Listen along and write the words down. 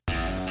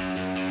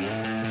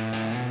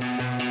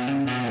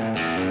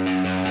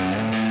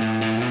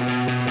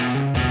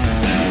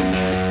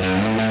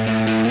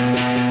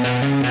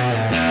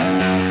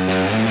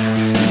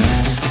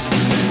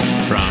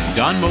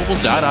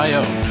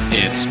gonemobile.io.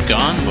 It's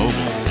Gone Mobile.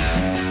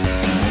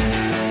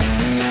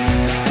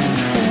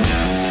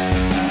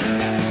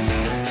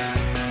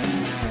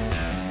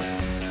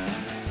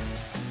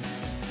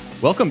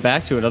 Welcome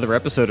back to another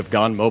episode of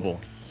Gone Mobile.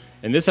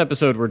 In this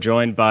episode, we're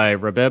joined by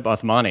Rabeb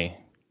Othmani.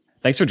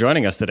 Thanks for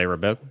joining us today,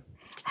 Rabeb.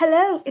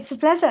 Hello, it's a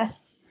pleasure.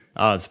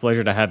 It's a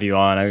pleasure to have you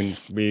on. I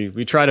mean,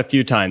 we tried a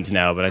few times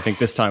now, but I think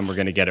this time we're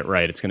going to get it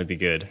right. It's going to be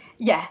good.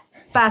 Yeah,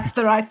 that's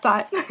the right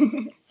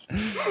time.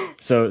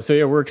 So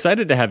yeah, we're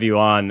excited to have you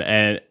on,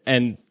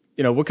 and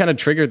you know, what kind of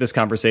triggered this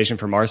conversation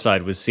from our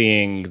side was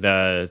seeing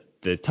the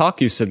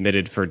talk you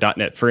submitted for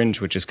 .NET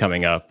Fringe, which is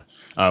coming up,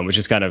 which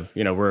is kind of,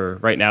 you know,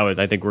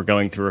 I think we're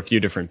going through a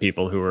few different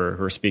people who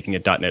are speaking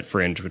at .NET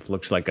Fringe, which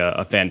looks like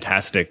a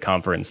fantastic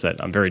conference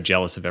that I'm very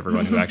jealous of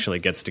everyone who actually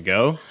gets to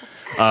go.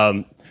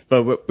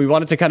 But we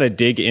wanted to kind of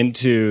dig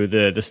into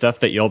the stuff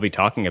that you'll be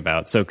talking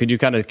about. So could you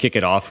kind of kick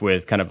it off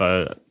with kind of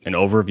an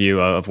overview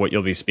of what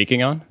you'll be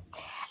speaking on?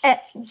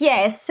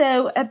 Yes,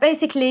 so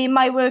basically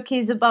my work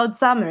is about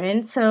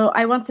Xamarin. So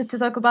I wanted to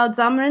talk about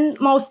Xamarin,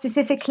 more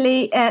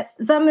specifically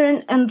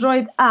Xamarin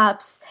Android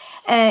apps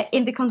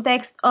in the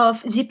context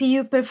of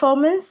GPU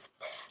performance.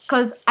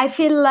 Because I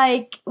feel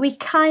like we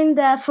kind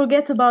of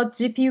forget about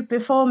GPU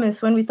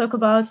performance when we talk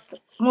about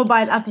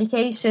mobile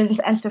applications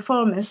and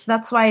performance.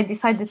 That's why I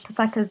decided to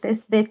tackle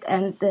this bit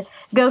and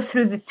go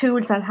through the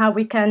tools and how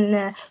we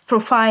can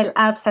profile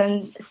apps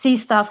and see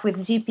stuff with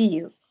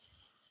GPU.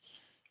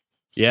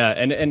 Yeah,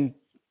 and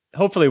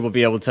hopefully we'll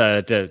be able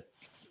to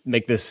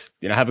make this,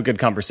 you know, have a good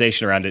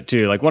conversation around it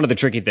too. Like, one of the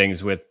tricky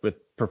things with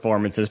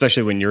performance,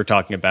 especially when you're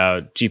talking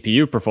about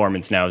GPU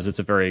performance now, is it's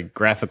a very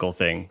graphical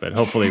thing. But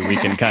hopefully we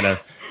can kind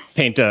of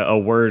paint a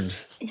word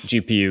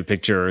GPU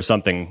picture or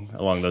something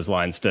along those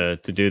lines to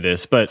do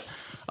this. But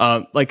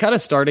like, kind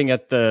of starting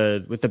with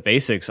the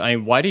basics, I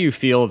mean, why do you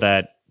feel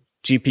that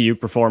GPU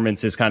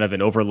performance is kind of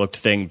an overlooked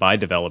thing by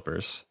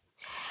developers?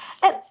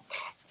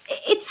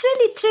 It's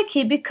really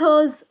tricky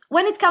because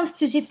when it comes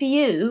to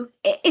GPU,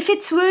 if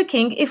it's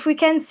working, if we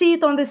can see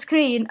it on the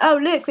screen, oh,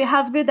 look, we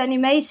have good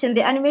animation.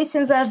 The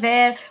animations are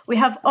there. We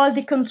have all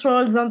the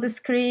controls on the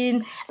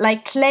screen.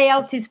 Like,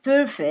 layout is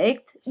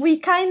perfect. We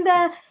kind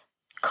of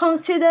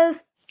consider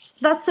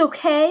that's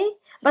okay.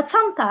 But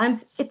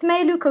sometimes it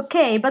may look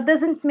okay, but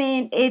doesn't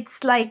mean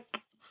it's like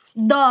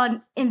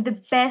done in the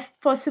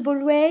best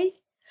possible way.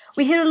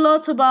 We hear a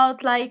lot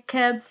about like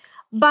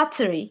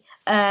battery.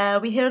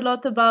 We hear a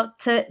lot about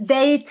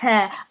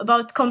data,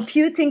 about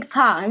computing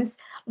times,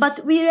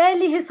 but we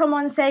rarely hear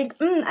someone saying,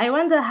 I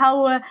wonder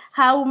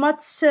how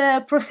much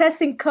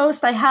processing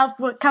cost I have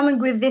coming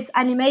with this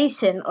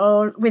animation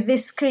or with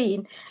this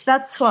screen.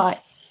 That's why.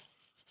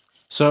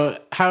 So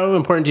how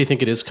important do you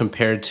think it is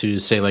compared to,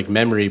 say, like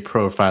memory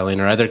profiling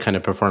or other kind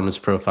of performance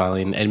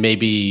profiling? And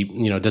maybe,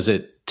 you know, does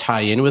it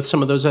tie in with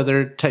some of those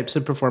other types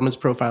of performance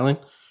profiling?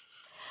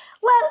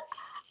 Well,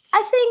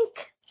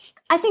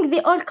 I think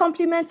they all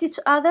complement each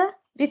other,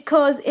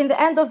 because in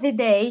the end of the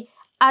day,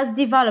 as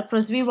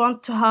developers, we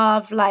want to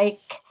have like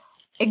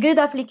a good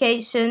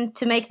application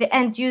to make the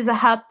end user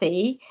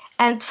happy.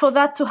 And for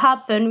that to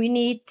happen, we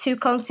need to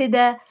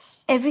consider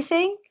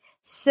everything.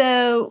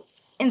 So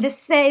in the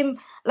same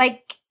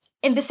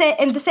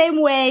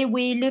way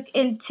we look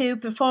into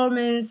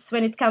performance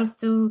when it comes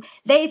to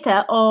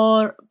data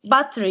or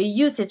battery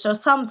usage or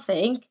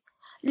something,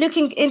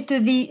 looking into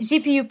the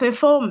GPU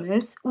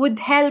performance would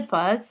help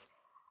us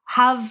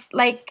have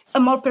like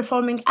a more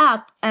performing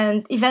app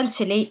and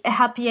eventually a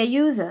happier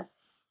user.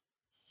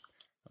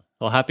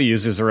 Well, happy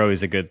users are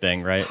always a good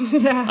thing, right?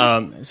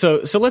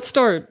 So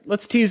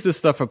let's tease this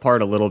stuff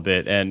apart a little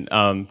bit. And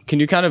can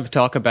you kind of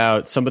talk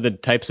about some of the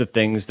types of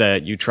things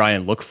that you try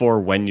and look for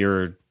when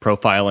you're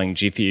profiling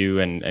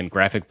GPU and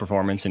graphic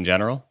performance in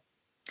general?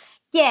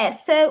 Yeah,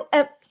 so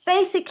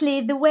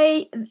basically the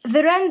way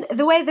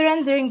the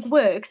rendering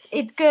works,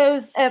 it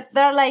goes,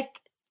 there are like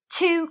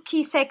two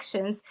key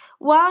sections,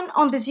 one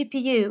on the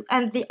GPU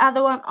and the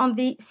other one on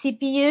the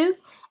CPU.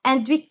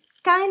 And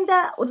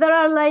there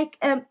are like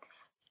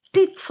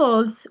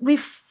pitfalls we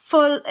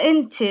fall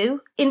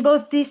into in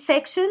both these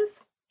sections.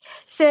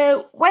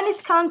 So when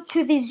it comes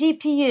to the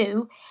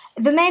GPU,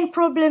 the main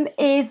problem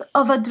is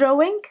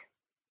overdrawing.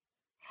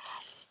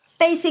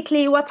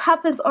 Basically, what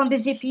happens on the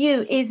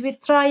GPU is we're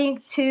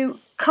trying to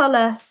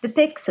color the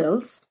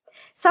pixels.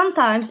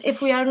 Sometimes,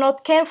 if we are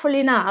not careful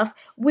enough,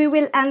 we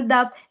will end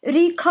up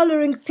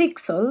recoloring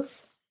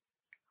pixels,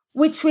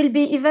 which will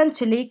be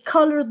eventually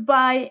colored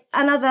by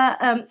another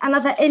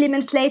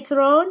element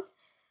later on,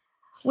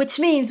 which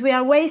means we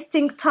are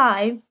wasting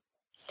time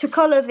to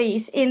color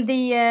these in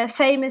the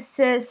famous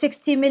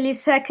 60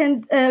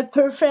 millisecond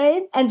per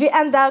frame, and we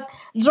end up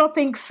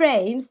dropping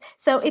frames.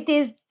 So it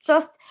is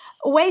just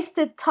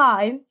wasted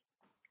time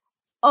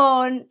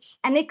on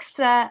an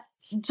extra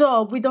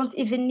job we don't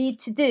even need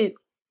to do.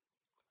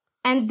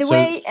 And the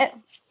way...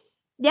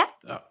 Yeah.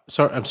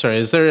 I'm sorry.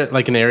 Is there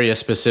like an area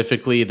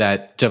specifically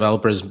that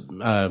developers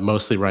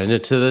mostly run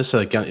into this?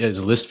 Like,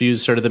 is list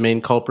views sort of the main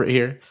culprit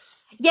here?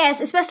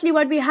 Yes, especially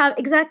when we have,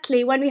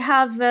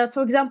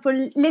 for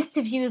example, list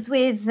views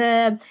with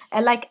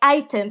like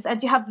items,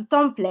 and you have the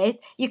template,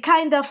 you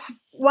kind of,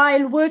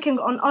 while working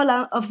on all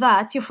of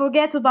that, you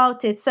forget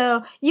about it.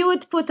 So you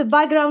would put a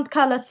background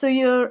color to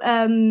your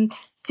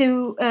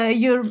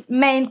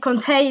main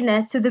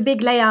container, to the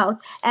big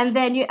layout, and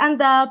then you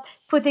end up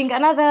putting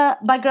another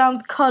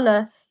background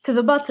color to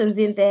the buttons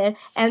in there,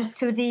 and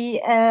to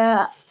the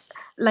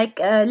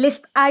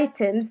list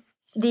items,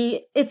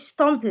 each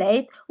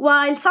template,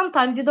 while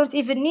sometimes you don't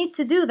even need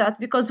to do that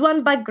because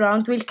one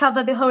background will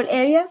cover the whole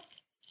area.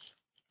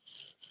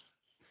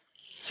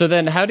 So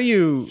then how do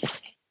you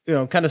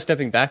kind of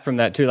stepping back from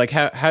that too, like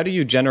how do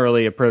you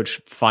generally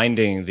approach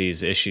finding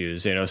these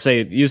issues?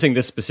 Say using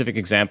this specific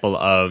example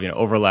of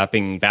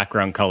overlapping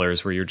background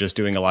colors where you're just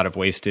doing a lot of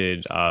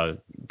wasted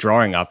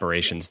drawing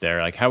operations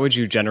there. Like how would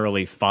you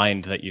generally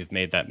find that you've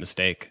made that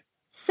mistake?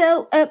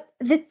 So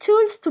the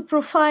tools to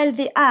profile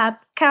the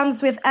app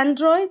comes with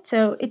Android,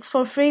 so it's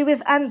for free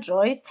with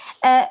Android.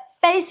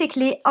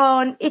 Basically,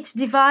 on each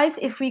device,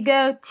 if we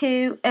go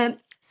to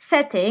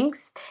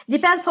settings,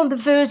 depends on the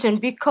version,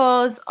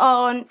 because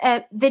on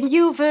the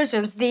new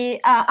versions,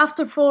 the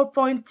after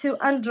 4.2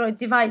 Android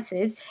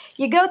devices,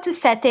 you go to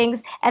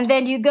settings and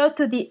then you go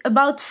to the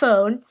About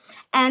Phone,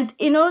 and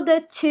in order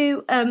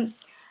to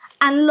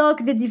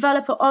unlock the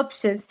developer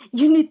options,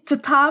 you need to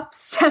tap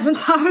 7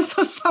 times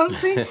or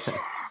something.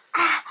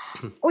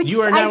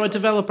 You are now a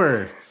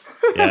developer.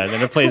 Yeah, and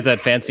then it plays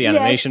that fancy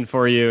animation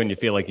for you, and you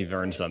feel like you've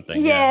earned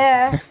something.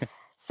 Yeah.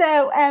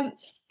 So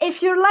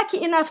if you're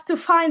lucky enough to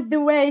find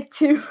the way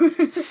to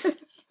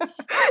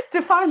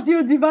to find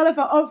your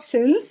developer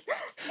options,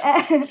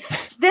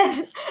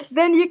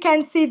 then you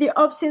can see the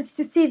options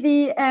to see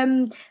the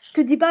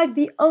to debug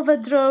the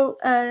overdraw.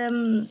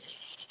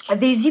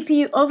 The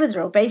GPU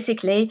overdraw,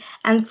 basically,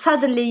 and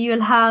suddenly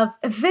you'll have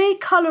a very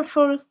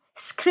colorful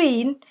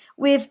screen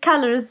with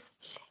colors.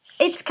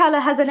 Each color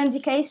has an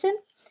indication.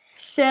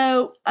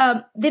 So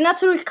the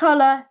natural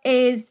color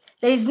is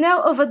there is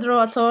no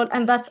overdraw at all,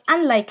 and that's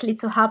unlikely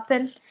to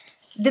happen.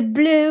 The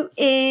blue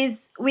is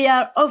we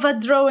are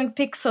overdrawing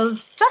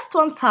pixels just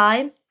one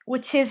time,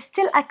 which is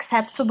still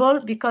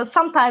acceptable because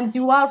sometimes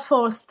you are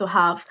forced to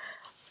have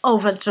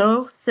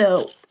overdraw,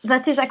 so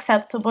that is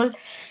acceptable.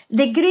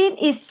 The green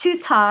is 2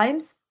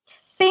 times,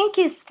 pink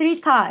is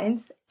 3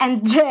 times,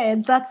 and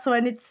red, that's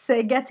when it's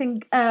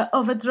getting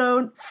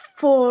overdrawn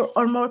 4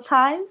 or more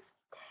times.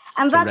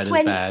 And so that's red is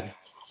when bad.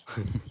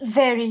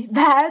 very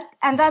bad,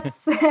 and that's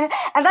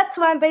and that's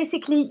when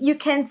basically you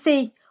can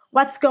see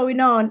what's going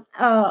on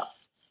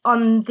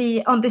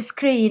the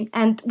screen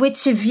and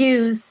which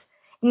views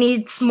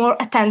needs more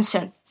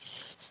attention.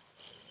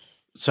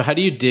 So how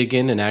do you dig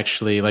in and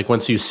actually, like,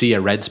 once you see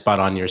a red spot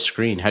on your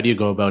screen, how do you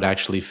go about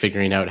actually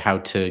figuring out how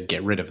to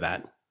get rid of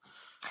that?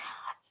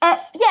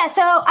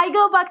 So I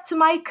go back to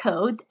my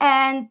code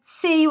and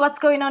see what's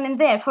going on in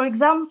there. For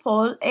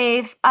example,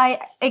 if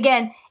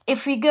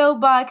we go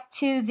back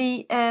to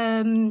the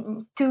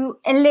to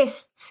a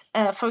list,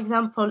 for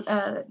example,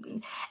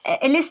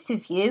 a list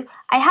view,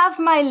 I have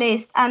my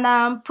list and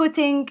I'm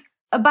putting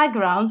a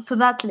background to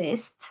that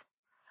list.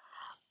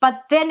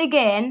 But then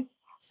again,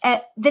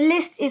 the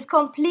list is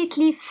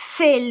completely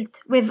filled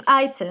with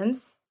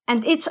items,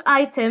 and each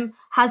item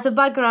has a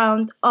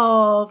background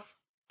of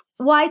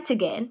white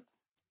again.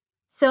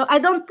 So I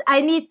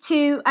need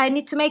to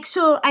make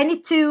sure, I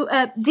need to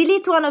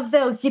delete one of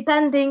those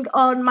depending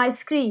on my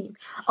screen.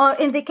 Or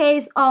in the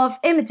case of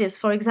images,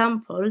 for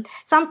example,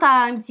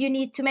 sometimes you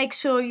need to make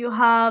sure you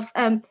have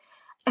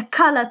a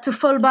color to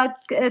fall back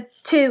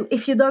to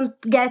if you don't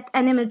get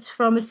an image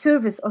from a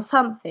service or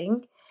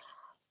something.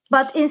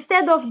 But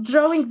instead of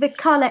drawing the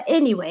color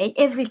anyway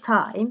every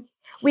time,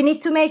 we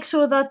need to make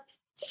sure that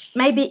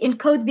maybe in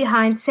code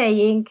behind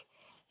saying,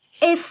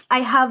 if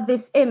I have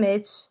this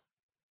image,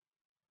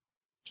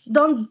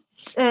 don't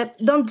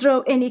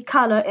draw any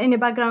color, any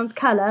background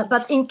color.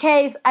 But in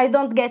case I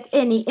don't get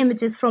any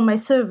images from my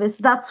service,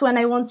 that's when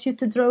I want you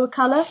to draw a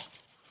color.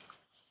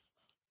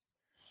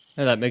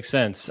 Yeah, that makes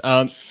sense.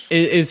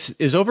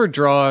 Is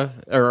overdraw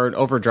or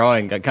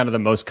overdrawing kind of the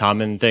most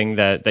common thing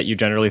that you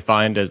generally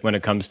find when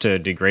it comes to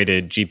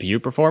degraded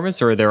GPU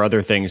performance, or are there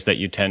other things that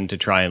you tend to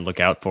try and look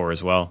out for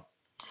as well?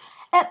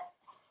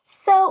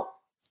 So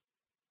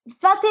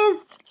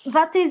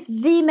that is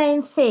the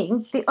main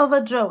thing, the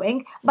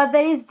overdrawing. But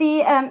there is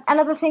the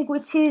another thing,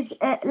 which is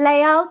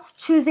layouts,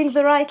 choosing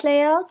the right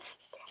layout,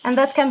 and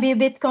that can be a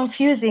bit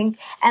confusing.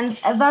 And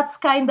that's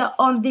kind of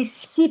on the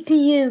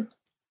CPU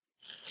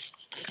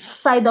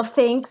side of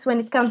things when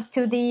it comes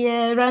to the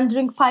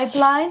rendering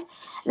pipeline.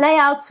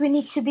 Layouts, we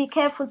need to be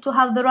careful to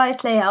have the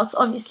right layouts.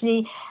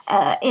 Obviously,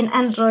 in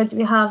Android,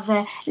 we have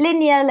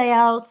linear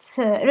layouts,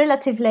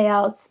 relative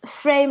layouts,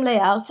 frame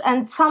layouts,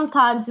 and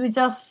sometimes we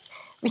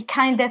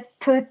kind of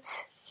put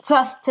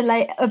just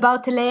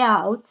about a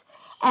layout,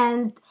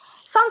 and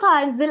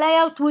sometimes the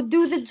layout would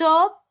do the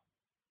job,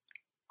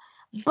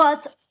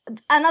 but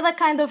another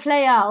kind of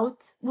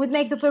layout would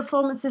make the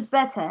performances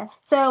better.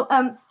 So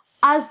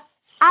as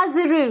as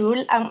a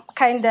rule, I'm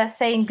kind of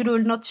saying rule,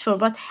 not sure,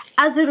 but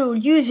as a rule,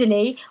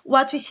 usually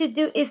what we should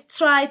do is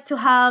try to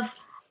have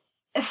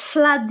a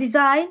flat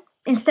design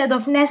instead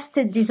of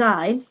nested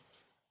design,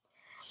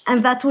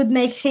 and that would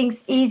make things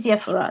easier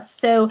for us.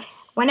 So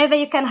whenever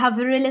you can have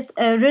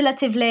a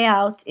relative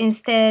layout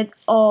instead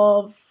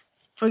of,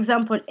 for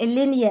example, a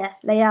linear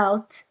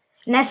layout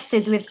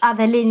nested with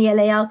other linear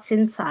layouts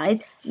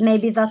inside,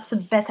 maybe that's a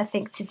better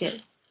thing to do.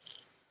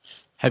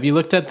 Have you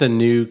looked at the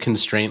new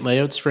constraint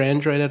layouts for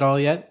Android at all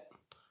yet?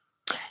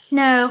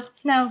 No.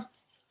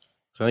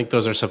 So I think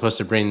those are supposed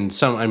to bring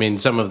some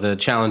of the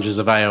challenges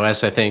of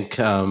iOS, I think,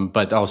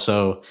 but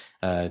also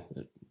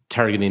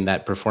targeting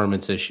that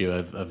performance issue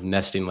of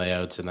nesting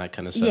layouts and that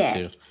kind of stuff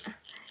too.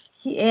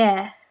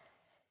 Yeah.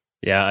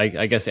 Yeah,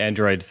 I guess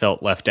Android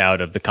felt left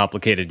out of the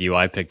complicated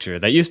UI picture.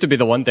 That used to be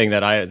the one thing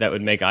that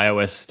would make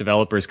iOS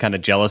developers kind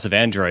of jealous of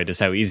Android, is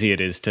how easy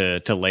it is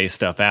to lay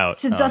stuff out.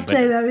 To just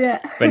lay them, yeah.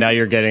 But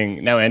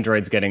now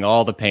Android's getting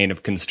all the pain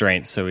of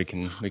constraints, so we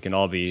can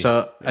all be.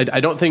 So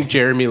I don't think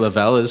Jeremy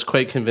Lavelle is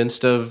quite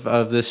convinced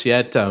of this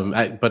yet.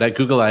 But at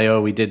Google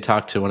I/O, we did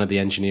talk to one of the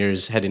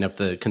engineers heading up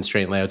the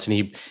constraint layouts,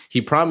 and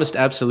he promised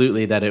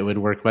absolutely that it would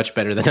work much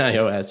better than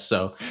iOS.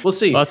 So we'll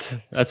see. Well,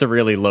 that's a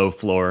really low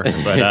floor,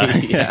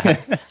 but yeah.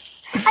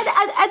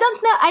 I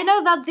don't know. I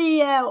know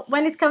that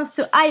when it comes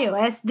to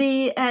iOS,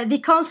 the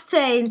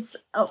constraints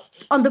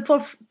on the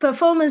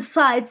performance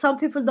side, some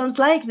people don't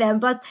like them.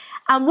 But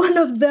I'm one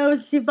of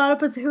those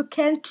developers who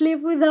can't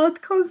live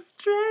without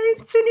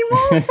constraints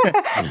anymore.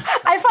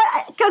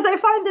 I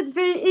find it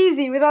very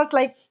easy without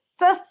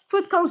just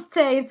put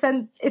constraints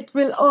and it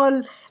will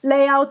all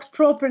lay out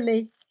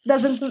properly.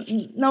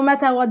 No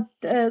matter what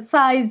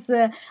size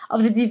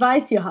of the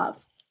device you have.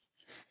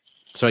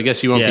 So I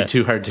guess you won't be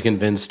too hard to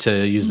convince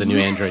to use the new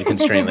Android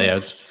constraint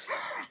layouts.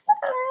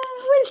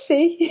 We'll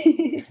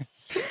see.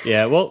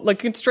 Yeah, well,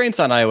 constraints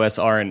on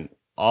iOS aren't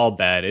all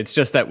bad. It's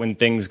just that when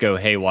things go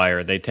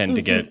haywire, they tend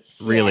to get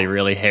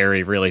really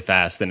hairy really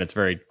fast, and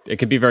it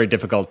can be very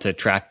difficult to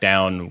track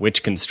down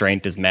which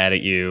constraint is mad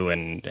at you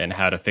and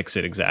how to fix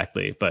it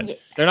exactly. But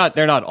they're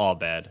not all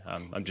bad.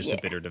 I'm just a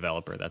bitter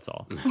developer. That's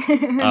all.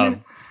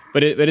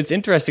 But it's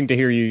interesting to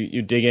hear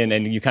you dig in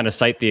and you kind of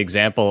cite the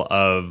example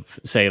of,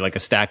 say, like a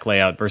stack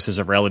layout versus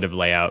a relative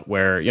layout,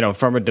 where,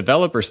 from a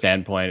developer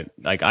standpoint,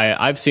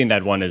 I've seen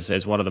that one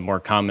as one of the more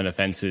common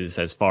offenses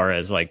as far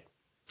as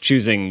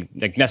choosing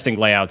nesting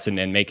layouts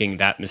and making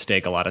that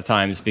mistake a lot of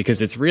times,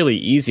 because it's really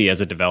easy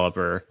as a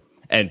developer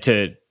and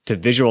to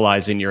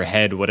visualize in your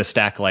head what a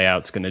stack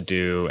layout's going to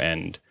do,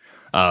 and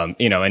and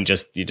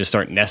you just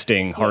start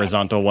nesting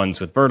horizontal ones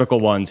with vertical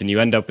ones, and you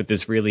end up with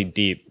this really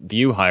deep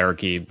view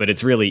hierarchy, but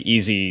it's really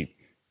easy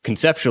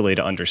conceptually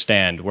to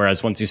understand.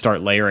 Whereas once you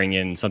start layering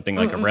in something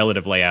like a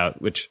relative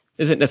layout, which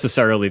isn't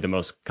necessarily the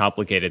most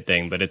complicated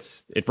thing, but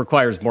it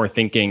requires more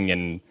thinking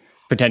and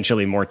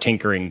potentially more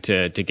tinkering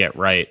to get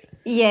right.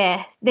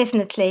 Yeah,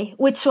 definitely.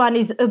 Which one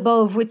is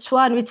above which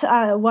one is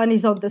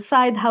on the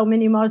side, how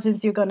many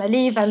margins you're going to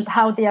leave, and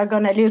how they are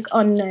going to look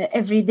on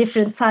every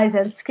different size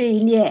and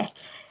screen. Yeah.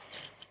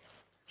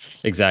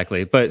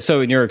 Exactly. But so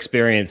in your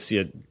experience,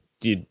 do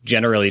you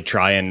generally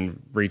try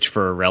and reach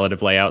for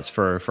relative layouts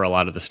for a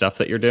lot of the stuff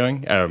that you're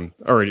doing?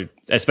 Or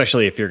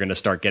especially if you're going to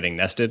start getting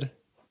nested?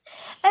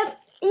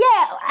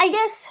 I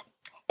guess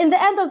in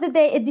the end of the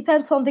day, it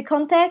depends on the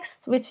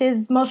context, which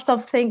is most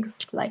of things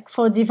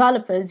for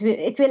developers.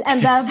 It will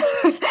end up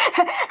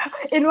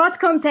in what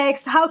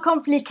context, how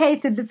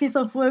complicated the piece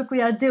of work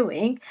we are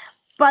doing.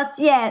 But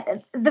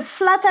the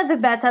flatter the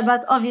better.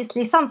 But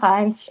obviously,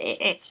 sometimes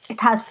it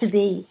has to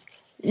be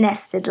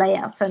nested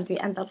layouts, and we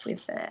end up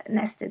with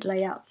nested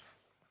layouts.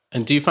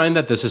 And do you find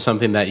that this is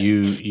something that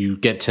you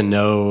get to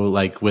know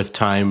with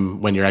time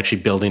when you're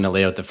actually building a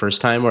layout the first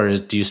time, or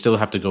do you still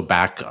have to go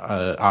back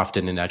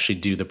often and actually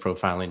do the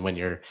profiling when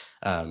you're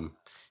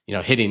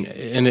hitting?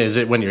 And is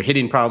it when you're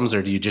hitting problems,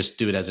 or do you just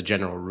do it as a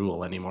general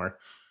rule anymore?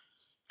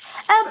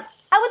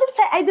 I wouldn't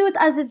say I do it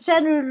as a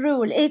general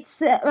rule.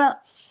 It's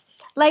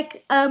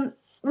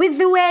with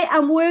the way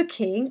I'm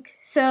working.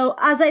 So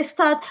as I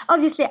start,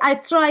 obviously I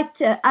try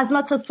to, as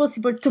much as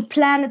possible, to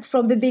plan it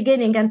from the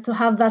beginning and to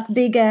have that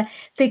bigger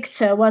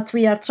picture, what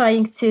we are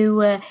trying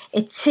to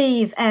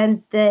achieve,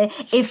 and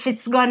if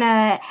it's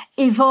gonna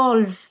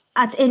evolve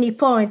at any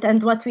point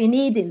and what we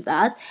need in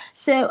that.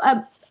 So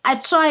I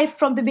try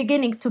from the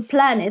beginning to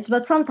plan it,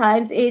 but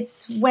sometimes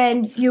it's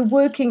when you're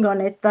working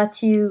on it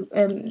that you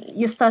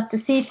start to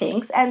see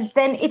things, and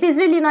then it is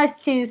really nice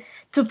to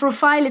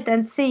profile it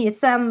and see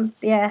it.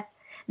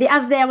 The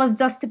other day I was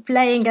just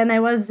playing and I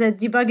was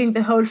debugging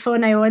the whole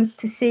phone. I want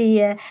to see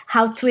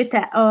how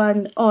Twitter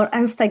or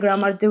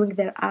Instagram are doing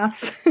their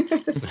apps.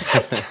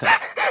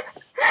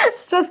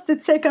 Just to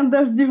check on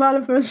those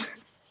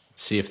developers.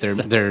 See if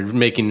they're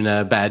making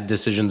bad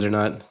decisions or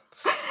not.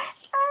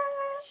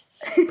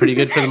 Pretty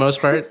good for the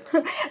most part.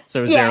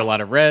 So is there a lot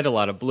of red, a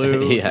lot of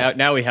blue? Yeah.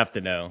 Now we have to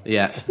know.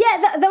 Yeah.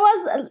 Yeah, there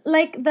was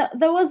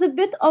there was a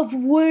bit of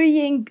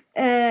worrying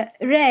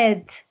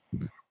red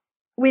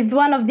with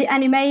one of the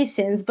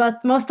animations,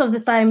 but most of the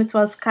time it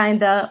was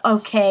kind of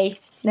okay.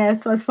 No,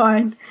 it was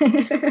fine.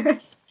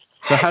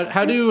 So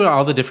how do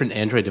all the different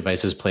Android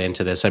devices play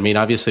into this? I mean,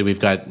 obviously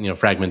we've got,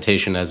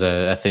 fragmentation as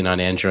a thing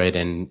on Android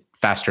and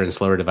faster and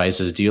slower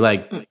devices. Do you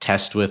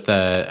test with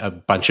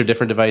a bunch of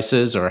different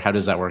devices, or how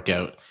does that work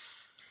out?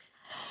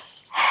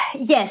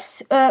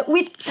 Yes,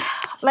 we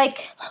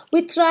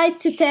try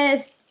to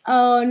test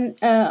on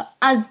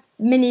as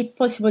many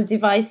possible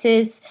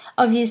devices.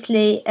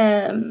 Obviously,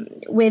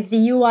 with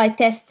the UI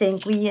testing,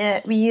 we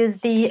use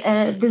the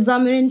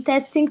Xamarin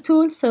testing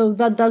tool, so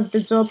that does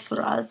the job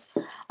for us.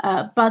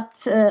 But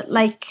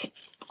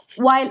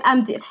when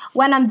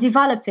I'm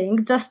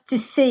developing, just to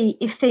see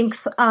if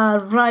things are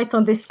right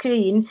on the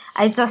screen,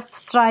 I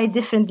just try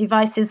different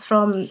devices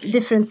from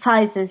different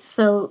sizes,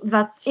 so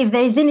that if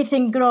there is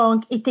anything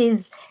wrong, it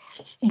is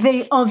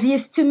very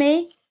obvious to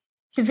me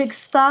to fix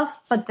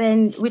stuff. But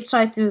then we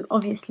try to,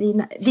 obviously,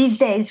 these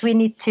days we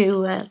need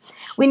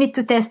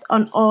to test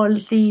on all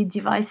the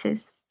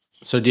devices.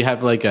 So do you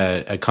have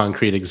a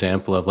concrete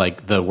example of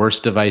the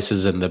worst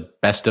devices and the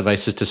best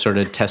devices to sort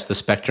of test the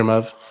spectrum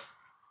of?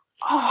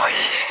 Oh,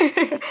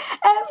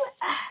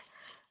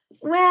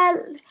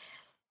 well,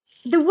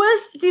 the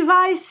worst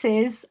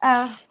devices.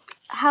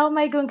 How am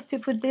I going to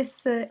put this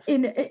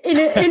in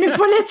a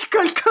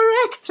political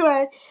correct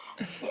way?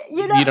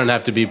 You don't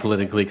have to be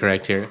politically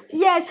correct here.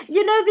 Yes,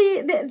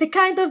 the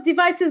kind of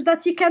devices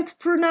that you can't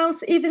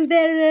pronounce even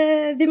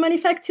the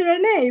manufacturer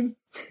name.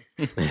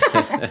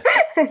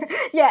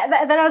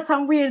 Yeah, there are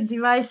some weird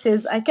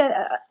devices. I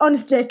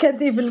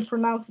can't even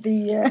pronounce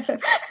the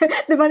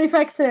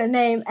manufacturer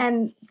name,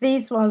 and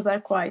these ones are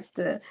quite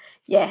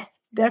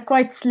they're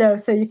quite slow,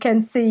 so you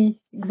can see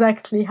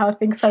exactly how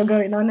things are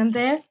going on in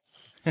there.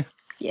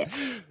 Yeah.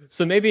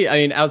 So maybe, I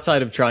mean,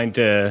 outside of trying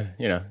to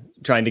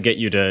get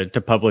you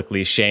to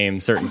publicly shame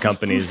certain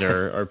companies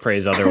or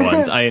praise other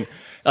ones,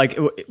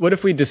 what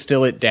if we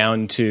distill it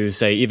down to,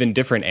 say, even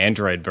different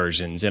Android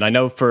versions? And I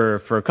know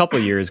for a couple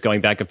of years, going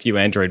back a few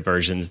Android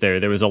versions,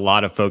 there was a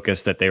lot of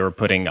focus that they were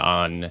putting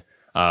on.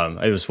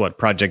 It was what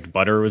Project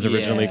Butter was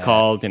originally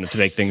called, to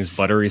make things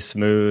buttery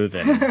smooth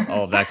and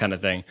all of that kind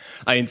of thing.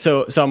 I mean,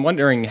 so I'm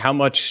wondering how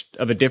much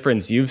of a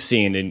difference you've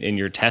seen in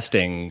your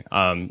testing,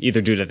 either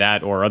due to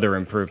that or other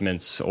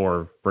improvements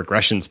or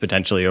regressions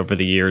potentially over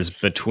the years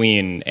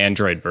between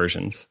Android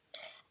versions.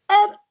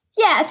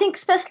 Yeah, I think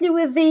especially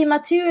with the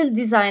material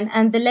design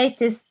and the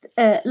latest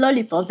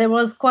Lollipop, there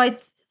was quite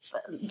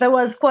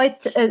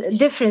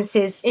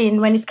differences in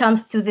when it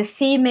comes to the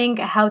theming,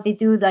 how they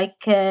do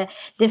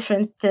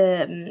different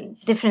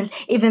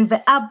even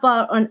the app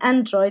bar on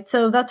Android.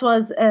 So that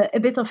was a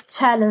bit of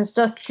challenge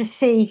just to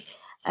see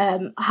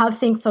how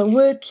things are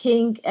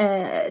working,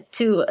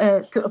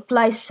 to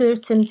apply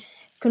certain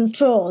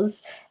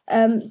controls.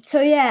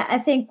 So yeah, I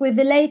think with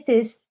the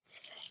latest,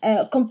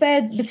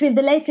 compared between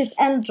the latest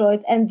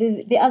Android and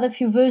the other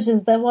few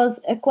versions, there was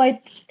a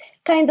quite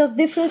kind of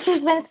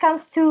differences when it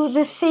comes to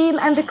the theme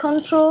and the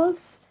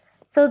controls.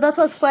 So that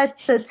was quite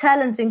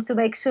challenging to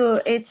make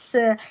sure it's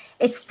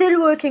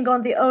still working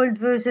on the old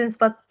versions,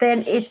 but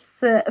then it's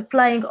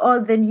applying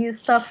all the new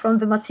stuff from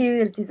the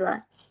material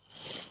design.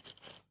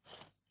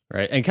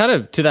 Right, and kind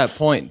of to that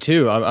point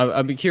too,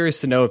 I'd be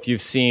curious to know if you've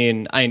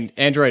seen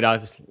Android.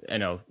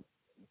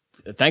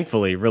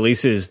 Thankfully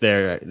releases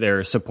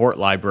their support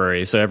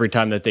library. So every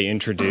time that they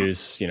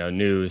introduce,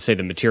 new, say,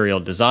 the material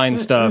design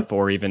stuff,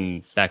 or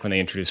even back when they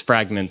introduced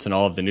fragments and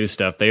all of the new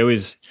stuff, they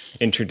always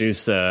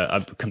introduce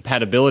a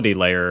compatibility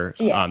layer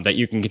that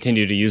you can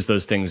continue to use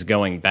those things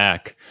going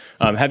back.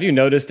 Have you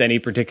noticed any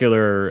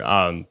particular,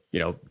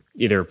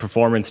 either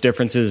performance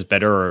differences,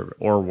 better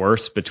or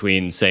worse,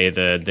 between, say,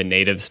 the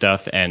native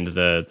stuff and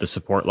the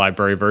support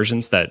library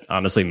versions that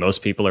honestly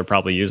most people are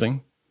probably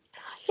using?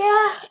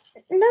 Yeah.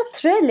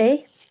 Not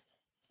really.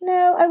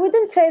 No, I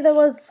wouldn't say there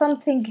was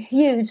something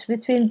huge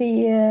between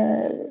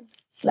the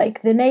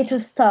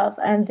native stuff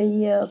and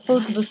the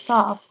portable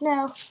stuff.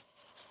 No.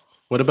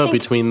 What about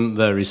between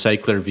the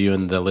recycler view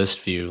and the list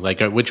view?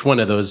 Which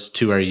one of those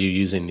two are you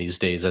using these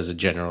days as a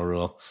general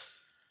rule?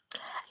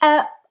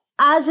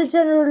 As a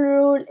general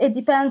rule, it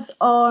depends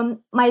on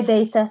my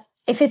data.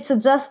 If it's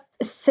just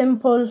a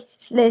simple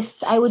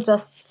list, I would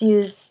just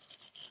use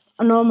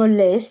a normal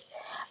list.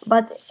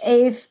 But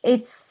if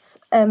it's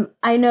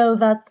I know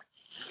that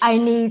I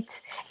need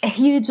a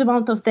huge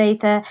amount of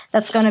data,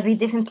 that's going to be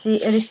definitely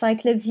a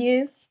recycler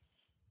view.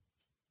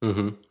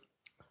 Mm-hmm.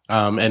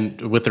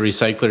 And with the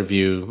recycler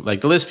view,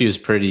 the list view is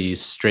pretty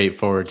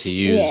straightforward to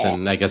use,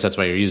 and I guess that's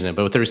why you're using it.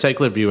 But with the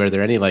recycler view, are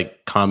there any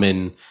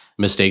common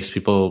mistakes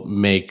people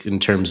make in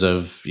terms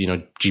of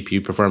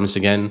GPU performance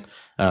again,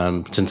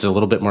 since it's a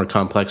little bit more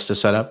complex to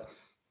set up?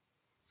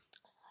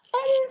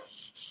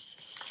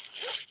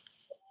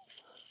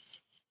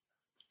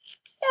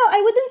 I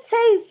wouldn't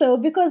say so,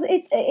 because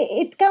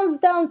it comes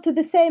down to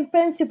the same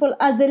principle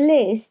as a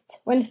list.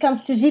 When it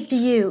comes to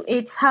GPU,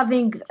 it's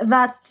having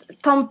that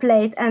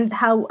template and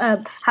how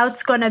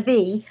it's gonna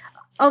be.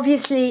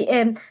 Obviously,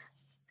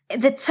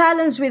 the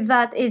challenge with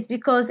that is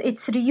because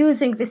it's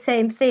reusing the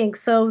same thing.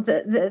 So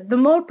the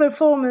more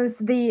performance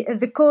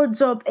the core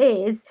job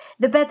is,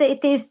 the better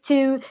it is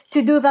to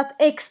do that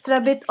extra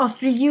bit of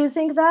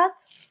reusing that.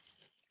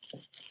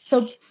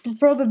 So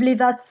probably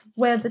that's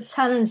where the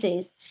challenge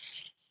is.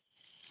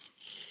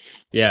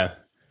 Yeah.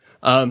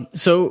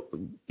 So,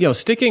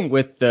 sticking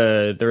with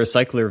the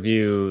recycler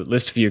view,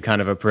 list view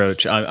kind of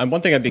approach,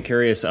 one thing I'd be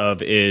curious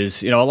of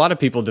is, a lot of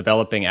people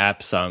developing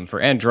apps for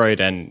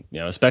Android and,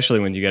 especially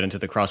when you get into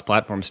the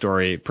cross-platform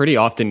story, pretty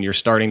often you're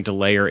starting to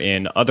layer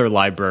in other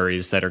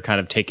libraries that are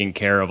kind of taking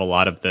care of a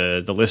lot of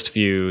the list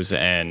views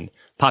and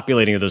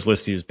populating those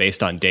list views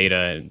based on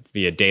data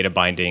via data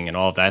binding and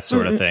all of that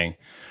sort of thing.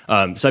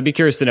 So I'd be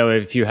curious to know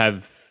if you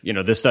have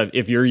this stuff,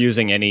 if you're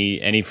using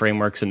any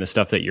frameworks in the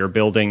stuff that you're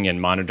building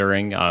and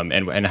monitoring,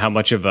 and how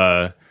much of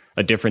a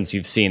difference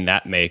you've seen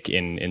that make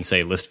in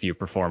say list view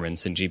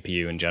performance and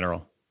GPU in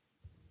general.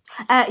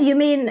 You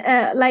mean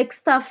like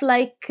stuff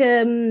like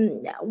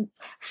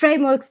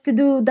frameworks to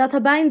do data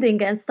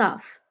binding and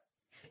stuff?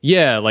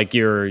 Yeah, like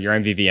your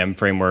MVVM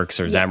frameworks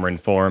or Xamarin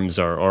Forms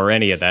or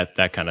any of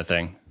that kind of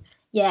thing.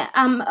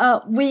 Yeah,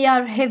 we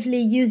are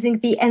heavily using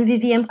the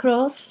MVVM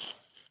cross.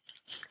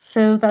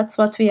 So that's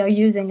what we are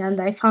using,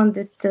 and I found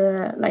it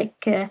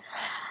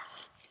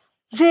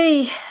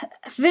very,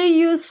 very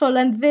useful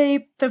and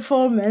very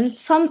performant.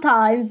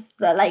 Sometimes,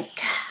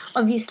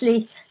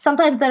 obviously,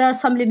 sometimes there are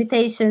some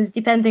limitations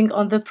depending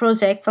on the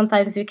project.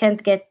 Sometimes we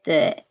can't get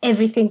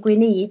everything we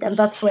need, and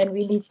that's when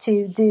we need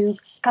to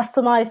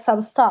customize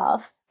some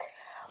stuff.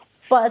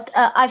 But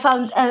I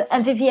found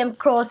MVVM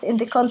cross in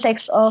the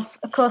context of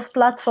a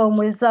cross-platform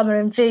with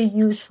Xamarin very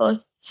useful.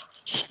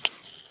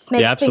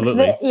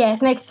 Absolutely.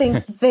 It makes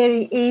things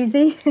very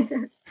easy.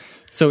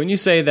 So when you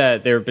say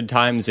that there have been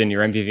times in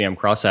your MVVM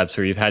cross apps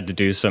where you've had to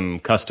do some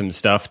custom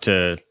stuff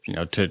to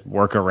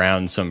work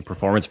around some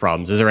performance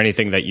problems, is there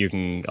anything that you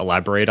can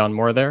elaborate on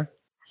more there?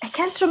 I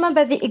can't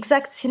remember the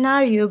exact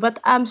scenario, but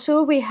I'm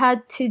sure we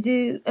had to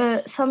do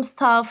some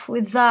stuff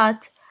with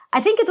that. I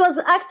think it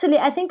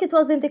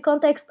was in the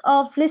context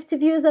of list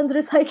views and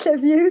recycler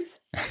views.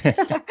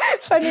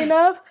 Funny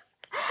enough.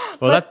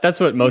 Well, that's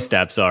what most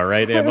apps are,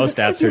 right? Yeah, most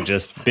apps are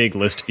just big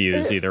list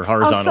views, either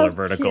horizontal or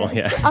vertical.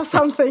 Yeah. Of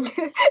something.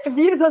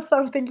 Views of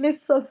something,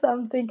 lists of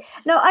something.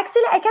 No,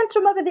 actually, I can't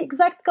remember the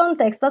exact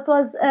context. That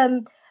was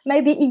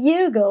maybe a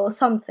year ago or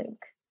something.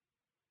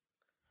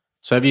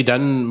 So have you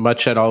done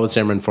much at all with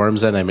Xamarin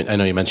Forms then? I mean, I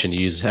know you mentioned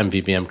you use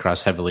MVVM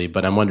cross heavily,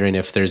 but I'm wondering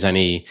if there's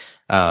any,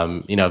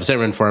 if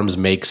Xamarin Forms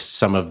makes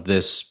some of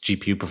this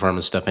GPU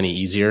performance stuff any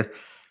easier?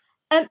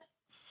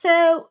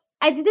 So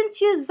I didn't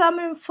use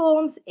Xamarin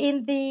Forms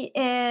in the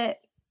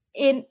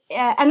in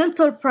an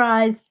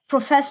enterprise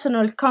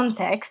professional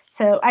context,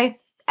 so I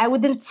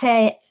wouldn't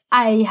say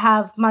I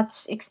have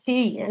much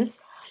experience,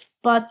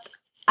 but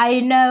I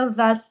know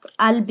that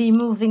I'll be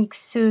moving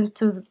soon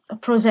to a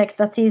project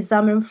that is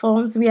Xamarin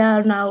Forms. We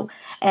are now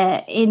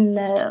in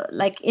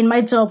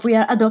my job, we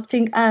are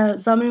adopting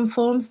Xamarin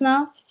Forms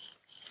now.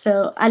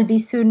 So I'll be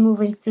soon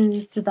moving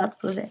to that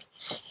project.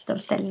 Shh,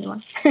 don't tell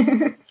anyone.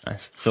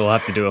 Nice. So we'll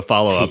have to do a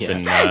follow-up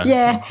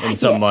in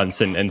some months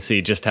and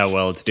see just how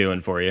well it's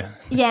doing for you.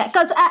 Yeah,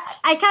 because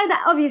I kind of,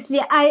 obviously,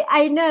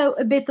 I know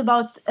a bit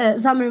about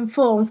Xamarin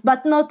Forms,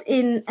 but not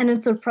in an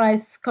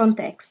enterprise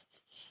context.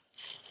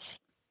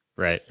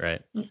 Right.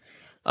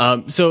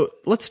 So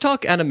let's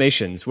talk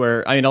animations,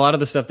 where, a lot of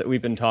the stuff that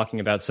we've been talking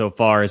about so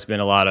far has been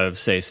a lot of,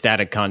 say,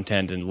 static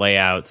content and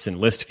layouts and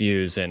list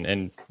views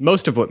and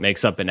most of what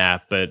makes up an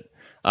app. But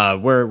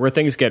where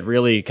things get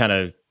really kind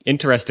of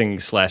interesting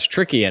 /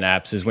 tricky in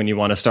apps is when you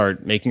want to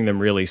start making them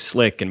really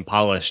slick and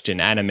polished and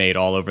animate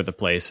all over the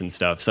place and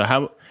stuff. So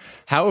how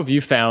have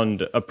you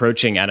found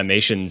approaching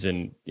animations,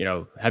 and,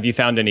 have you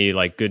found any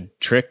good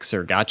tricks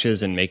or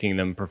gotchas in making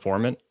them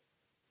performant?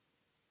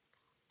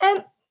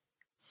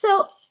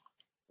 So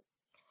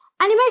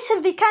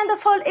animation, we kind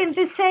of fall in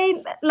the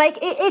same,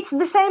 it's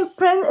the same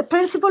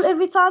principle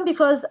every time,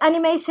 because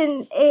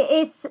animation,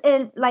 it's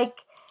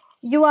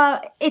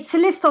it's a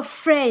list of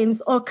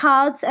frames or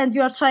cards and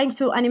you are trying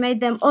to animate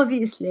them,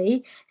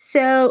 obviously.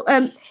 So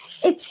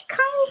it's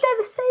kind of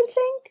the same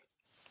thing.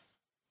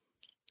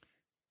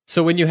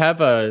 So when you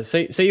have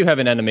say you have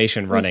an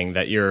animation running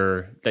that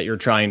you're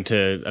trying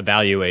to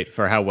evaluate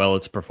for how well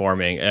it's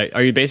performing,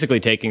 are you basically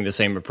taking the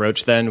same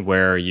approach then,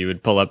 where you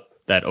would pull up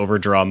that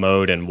overdraw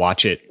mode and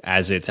watch it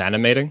as it's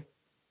animating?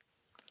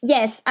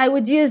 Yes, I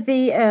would use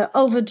the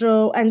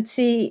overdraw and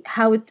see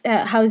how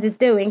is it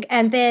doing,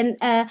 and then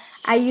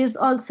I use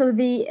also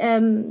the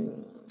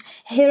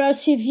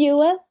hierarchy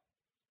viewer,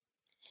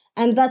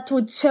 and that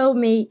would show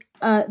me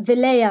the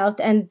layout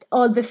and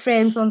all the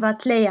frames on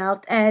that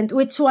layout and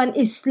which one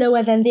is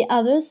slower than the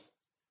others.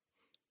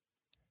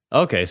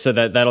 Okay, so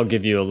that'll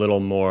give you a little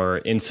more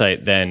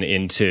insight then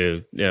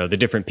into the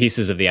different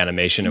pieces of the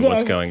animation and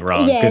what's going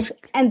wrong. Yes,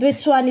 and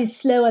which one is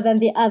slower than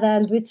the other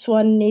and which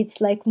one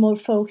needs more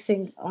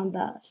focusing on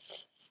that.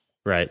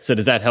 Right. So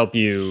does that help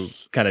you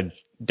kind of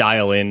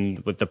dial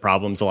in with the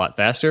problems a lot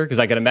faster? Because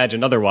I can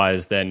imagine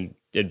otherwise, then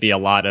it'd be a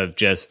lot of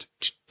just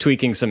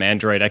tweaking some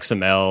Android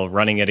XML,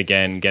 running it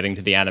again, getting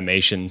to the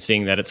animation,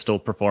 seeing that it still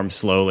performs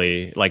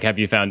slowly. Like, have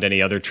you found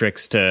any other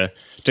tricks to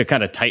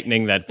kind of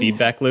tightening that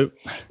feedback loop?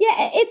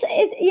 Yeah,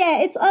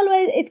 it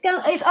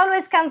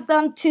always comes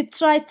down to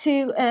try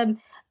to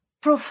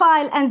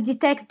profile and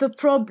detect the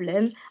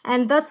problem,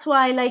 and that's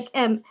why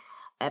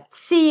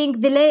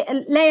seeing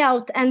the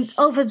layout and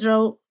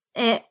overdraw,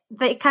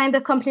 they kind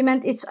of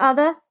complement each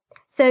other.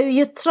 So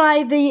you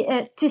try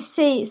to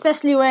see,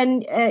 especially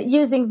when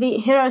using the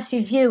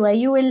hierarchy viewer,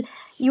 you will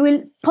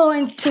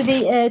point to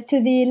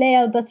the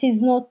layout that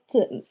is not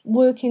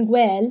working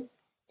well,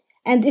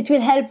 and it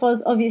will help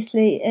us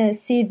obviously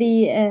see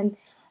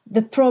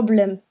the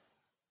problem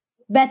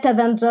better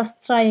than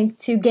just trying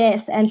to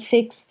guess and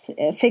fix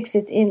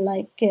it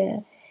in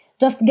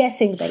just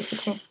guessing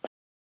basically.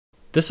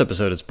 This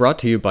episode is brought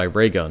to you by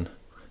Raygun.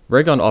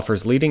 Raygun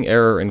offers leading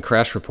error and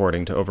crash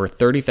reporting to over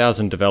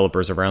 30,000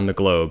 developers around the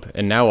globe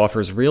and now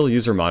offers real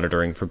user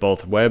monitoring for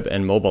both web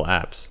and mobile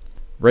apps.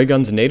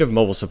 Raygun's native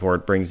mobile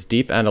support brings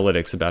deep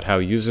analytics about how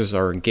users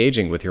are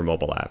engaging with your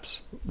mobile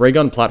apps.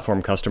 Raygun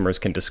platform customers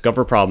can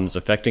discover problems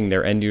affecting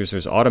their end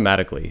users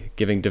automatically,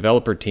 giving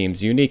developer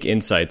teams unique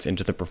insights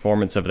into the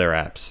performance of their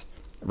apps.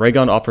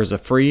 Raygun offers a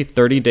free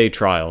 30-day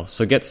trial,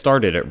 so get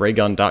started at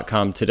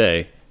raygun.com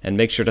today and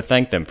make sure to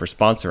thank them for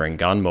sponsoring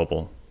Gone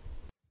Mobile.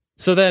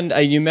 So then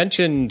you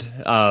mentioned,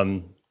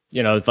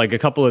 like a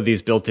couple of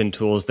these built-in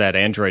tools that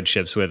Android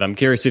ships with. I'm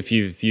curious if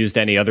you've used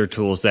any other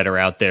tools that are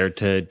out there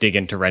to dig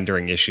into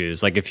rendering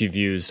issues, like if you've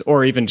used,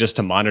 or even just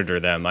to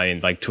monitor them. I mean,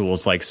 like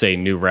tools like, say,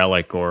 New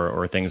Relic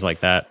or things like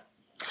that.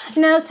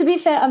 No, to be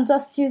fair, I'm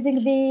just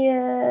using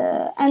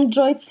the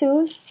Android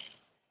tools.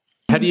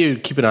 How do you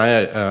keep an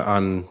eye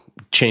on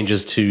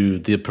changes to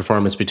the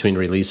performance between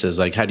releases?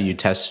 Like, how do you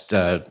test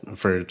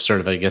for sort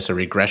of, I guess, a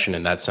regression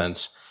in that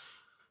sense?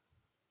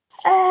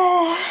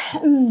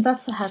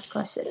 That's a hard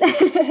question.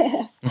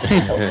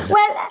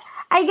 Well,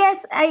 I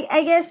guess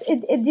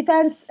it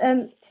depends.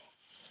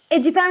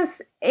 It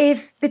depends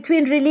if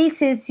between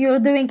releases you're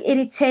doing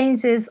any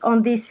changes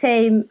on the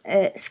same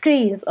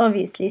screens,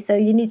 obviously. So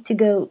you need to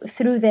go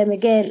through them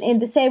again in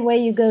the same way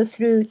you go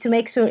through to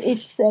make sure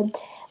it's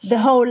the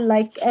whole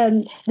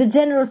the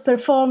general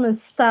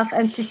performance stuff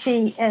and to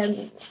see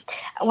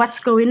what's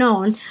going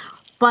on.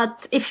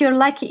 But if you're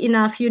lucky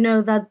enough, you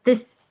know that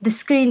the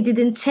screen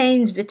didn't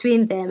change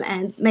between them,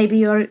 and maybe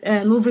you're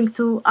moving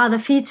to other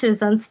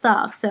features and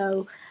stuff.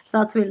 So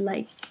that will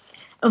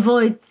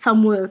avoid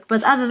some work.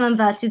 But other than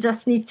that, you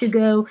just need to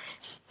go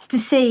to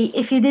see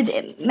if you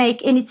did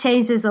make any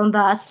changes on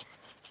that,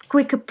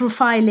 quicker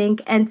profiling,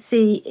 and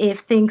see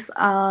if things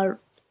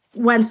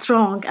went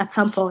wrong at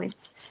some point.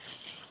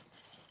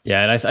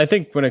 Yeah, and I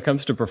think when it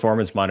comes to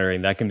performance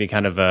monitoring, that can be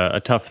kind of a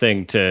tough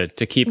thing to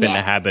keep in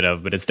the habit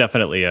of, but it's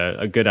definitely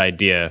a good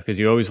idea because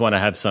you always want to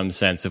have some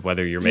sense of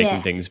whether you're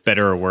making things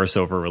better or worse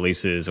over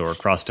releases or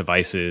across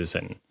devices.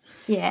 And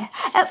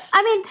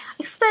I mean,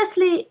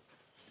 especially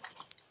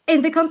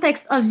in the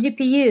context of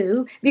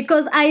GPU,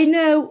 because I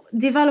know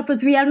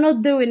developers, we are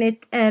not doing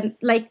it in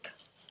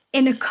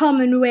a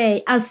common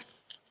way as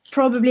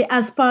probably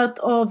as part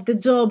of the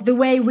job, the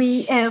way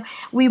we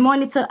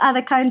monitor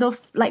other kind of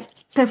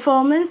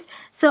performance.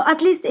 So at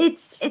least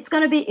it's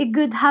going to be a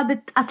good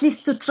habit, at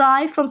least to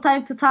try from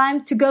time to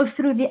time to go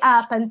through the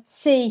app and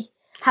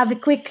have a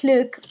quick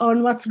look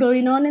on what's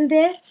going on in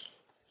there.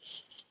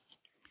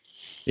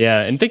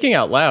 Yeah, and thinking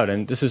out loud,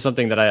 and this is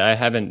something that I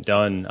haven't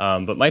done,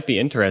 but might be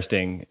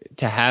interesting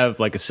to have,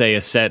 a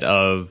set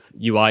of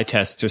UI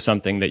tests or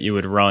something that you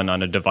would run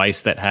on a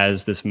device that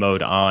has this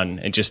mode on,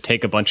 and just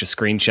take a bunch of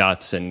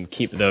screenshots and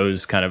keep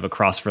those kind of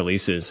across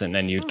releases, and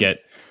then you'd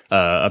get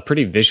a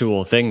pretty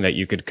visual thing that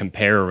you could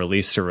compare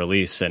release to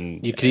release.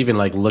 And you could even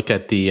look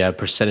at the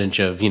percentage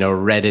of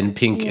red and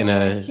pink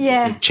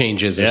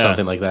changes or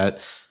something like that.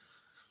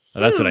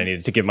 Well, that's what I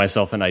needed to give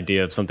myself an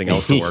idea of something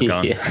else to work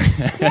on.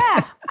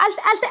 Yeah, I'll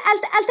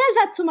tell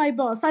that to my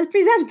boss. I'll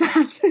present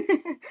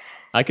that.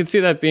 I could see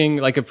that being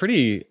a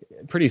pretty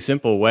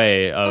simple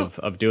way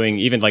of doing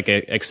even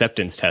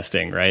acceptance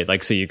testing,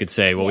 right? So you could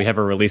say, well, we have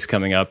a release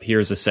coming up.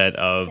 Here's a set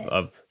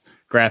of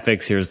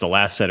graphics. Here's the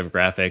last set of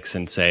graphics,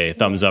 and say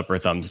thumbs up or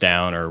thumbs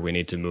down, or we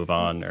need to move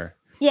on, or.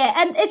 Yeah,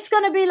 and it's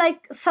going to be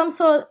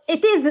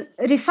it is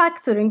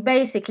refactoring,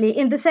 basically,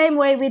 in the same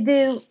way we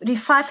do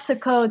refactor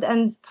code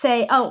and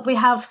say, oh, we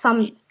have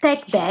some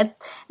tech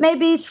debt.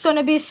 Maybe it's going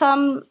to be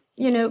some,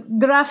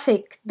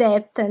 graphic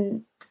debt,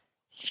 and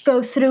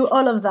go through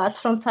all of that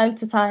from time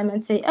to time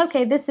and say,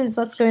 okay, this is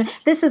what's going on.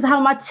 This is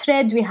how much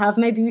thread we have.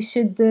 Maybe we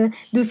should do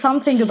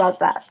something about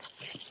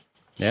that.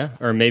 Yeah,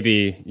 or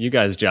maybe you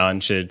guys, John,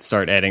 should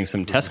start adding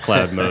some test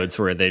cloud modes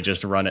where they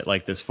just run it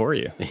like this for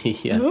you.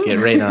 Yeah, get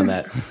right on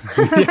that.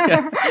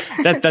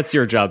 That's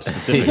your job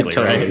specifically,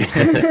 right?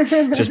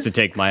 Just to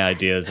take my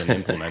ideas and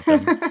implement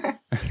them.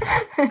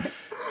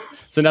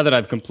 So now that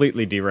I've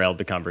completely derailed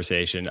the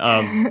conversation,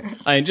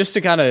 just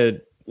to kind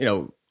of,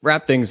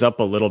 wrap things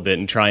up a little bit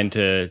and trying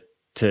to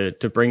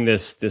to bring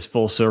this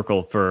full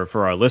circle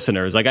for our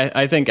listeners, like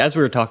I think as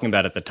we were talking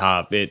about at the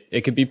top,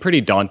 it could be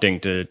pretty daunting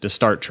to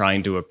start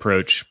trying to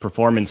approach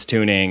performance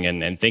tuning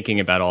and thinking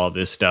about all of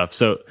this stuff.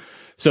 So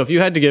if you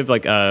had to give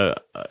like a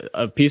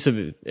piece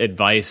of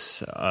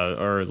advice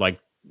or like,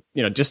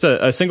 you know, just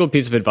a single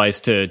piece of advice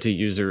to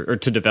user or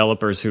to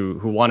developers who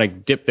want to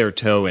dip their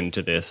toe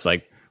into this,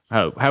 like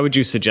how would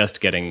you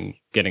suggest getting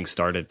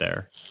started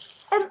there?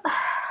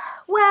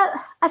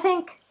 Well, I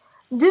think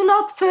do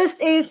not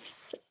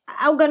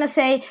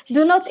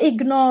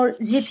ignore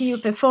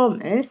GPU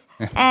performance.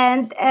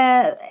 And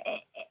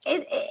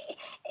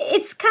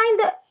it's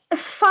kind of a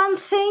fun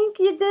thing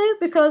you do,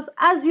 because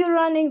as you're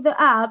running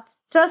the app,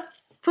 just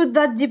put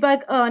that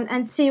debug on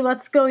and see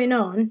what's going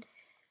on.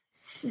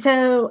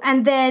 So,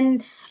 and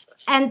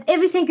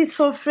everything is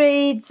for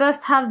free.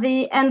 Just have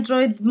the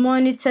Android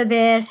monitor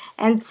there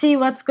and see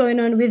what's going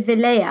on with the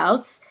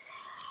layouts.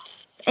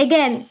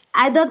 Again,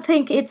 I don't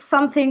think it's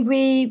something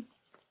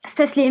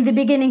especially in the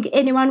beginning,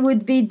 anyone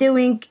would be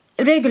doing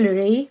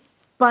regularly,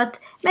 but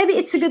maybe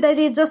it's a good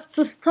idea just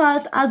to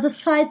start as a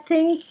side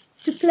thing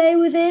to play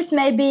with it.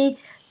 Maybe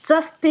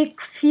just pick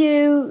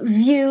few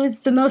views,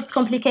 the most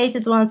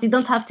complicated ones. You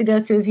don't have to go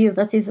to a view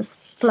that is a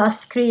splash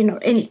screen or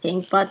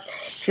anything, but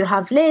if you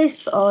have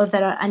lists or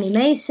there are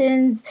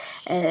animations,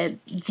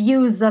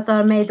 views that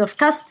are made of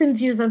custom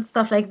views and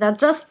stuff like that,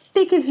 just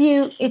pick a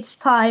view each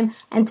time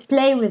and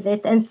play with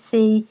it and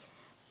see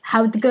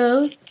how it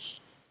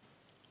goes.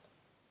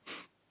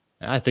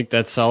 I think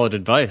that's solid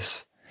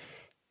advice.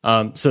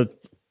 So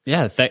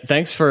yeah,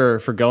 thanks for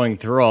going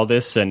through all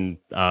this and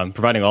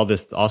providing all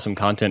this awesome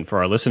content for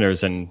our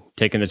listeners and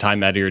taking the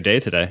time out of your day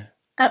today.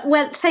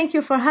 Well, thank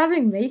you for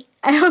having me.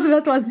 I hope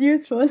that was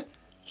useful.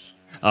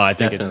 Oh, I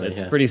think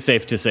it's pretty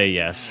safe to say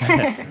yes.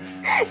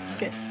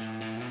 Good.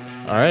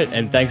 All right,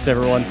 and thanks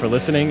everyone for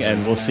listening,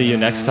 and we'll see you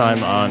next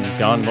time on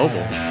Gone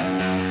Mobile.